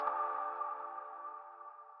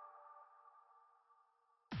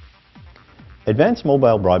Advanced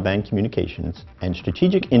mobile broadband communications and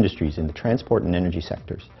strategic industries in the transport and energy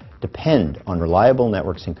sectors depend on reliable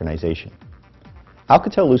network synchronization.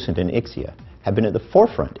 Alcatel-Lucent and Ixia have been at the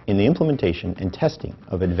forefront in the implementation and testing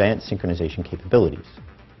of advanced synchronization capabilities.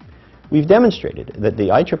 We've demonstrated that the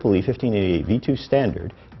IEEE 1588 v2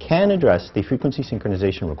 standard can address the frequency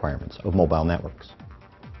synchronization requirements of mobile networks.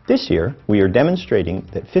 This year, we are demonstrating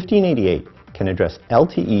that 1588 can address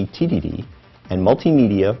LTE TDD and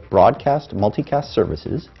multimedia broadcast multicast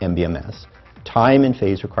services, MBMS, time and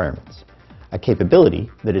phase requirements, a capability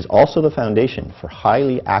that is also the foundation for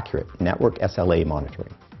highly accurate network SLA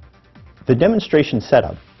monitoring. The demonstration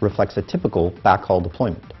setup reflects a typical backhaul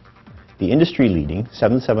deployment. The industry-leading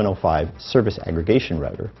 7705 service aggregation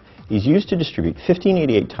router is used to distribute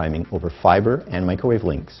 1588 timing over fiber and microwave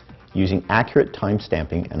links using accurate time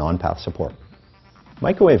stamping and on-path support.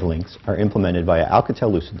 Microwave links are implemented via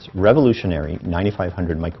Alcatel-Lucent's revolutionary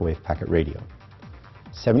 9500 microwave packet radio.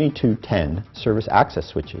 7210 service access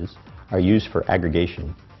switches are used for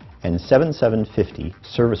aggregation, and 7750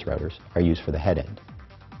 service routers are used for the head end.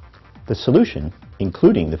 The solution,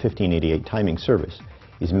 including the 1588 timing service,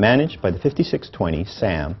 is managed by the 5620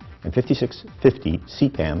 SAM and 5650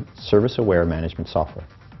 CPAM service-aware management software.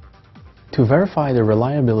 To verify the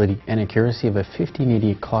reliability and accuracy of a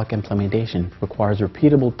 1588 clock implementation requires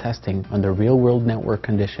repeatable testing under real-world network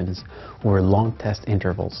conditions over long test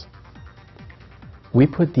intervals. We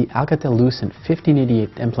put the Alcatel-Lucent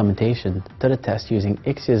 1588 implementation to the test using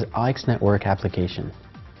Ixia's IXNetwork application.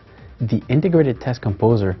 The integrated test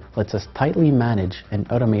composer lets us tightly manage and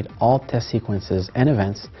automate all test sequences and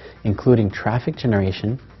events, including traffic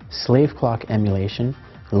generation, slave clock emulation,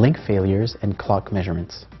 link failures, and clock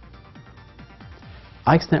measurements.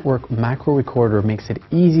 IXNetwork Macro Recorder makes it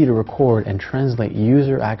easy to record and translate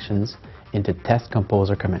user actions into test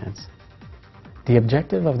composer commands. The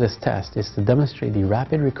objective of this test is to demonstrate the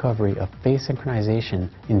rapid recovery of phase synchronization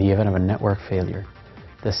in the event of a network failure.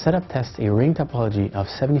 The setup tests a ring topology of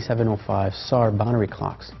 7705 SAR boundary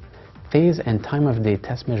clocks. Phase and time of day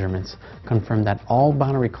test measurements confirm that all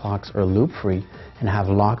boundary clocks are loop-free and have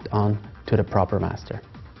locked on to the proper master.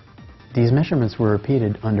 These measurements were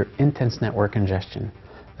repeated under intense network congestion.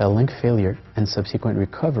 A link failure and subsequent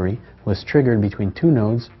recovery was triggered between two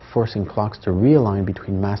nodes, forcing clocks to realign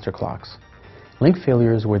between master clocks. Link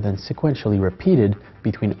failures were then sequentially repeated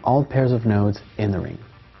between all pairs of nodes in the ring.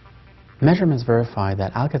 Measurements verify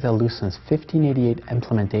that Alcatel-Lucent's 1588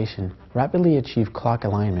 implementation rapidly achieved clock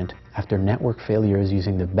alignment after network failures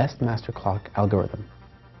using the best master clock algorithm.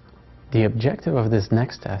 The objective of this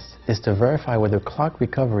next test is to verify whether clock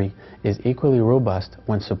recovery is equally robust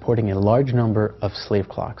when supporting a large number of slave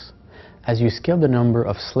clocks. As you scale the number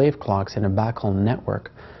of slave clocks in a backhaul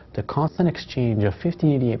network, the constant exchange of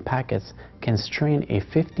 1588 packets can strain a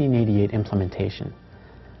 1588 implementation.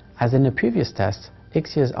 As in the previous test,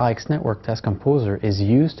 Ixia's IXNetwork Test Composer is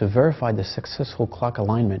used to verify the successful clock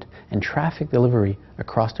alignment and traffic delivery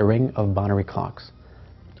across the ring of boundary clocks.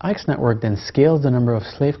 IXNetwork then scales the number of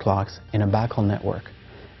slave clocks in a backhaul network.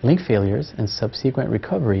 Link failures and subsequent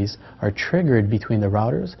recoveries are triggered between the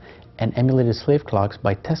routers and emulated slave clocks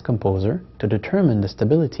by Test Composer to determine the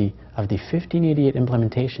stability of the 1588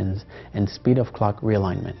 implementations and speed of clock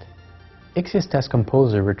realignment. Ixia's Test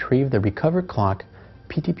Composer retrieved the recovered clock,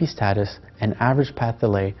 PTP status, and average path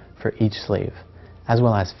delay for each slave, as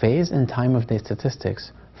well as phase and time of day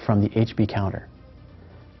statistics from the HB counter.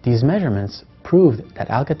 These measurements proved that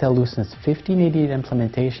Alcatel-Lucent's 1588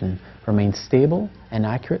 implementation remained stable and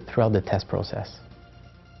accurate throughout the test process.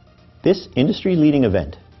 This industry-leading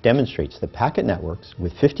event demonstrates that packet networks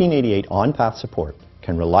with 1588 on-path support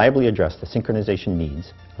can reliably address the synchronization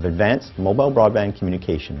needs of advanced mobile broadband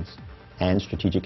communications and strategic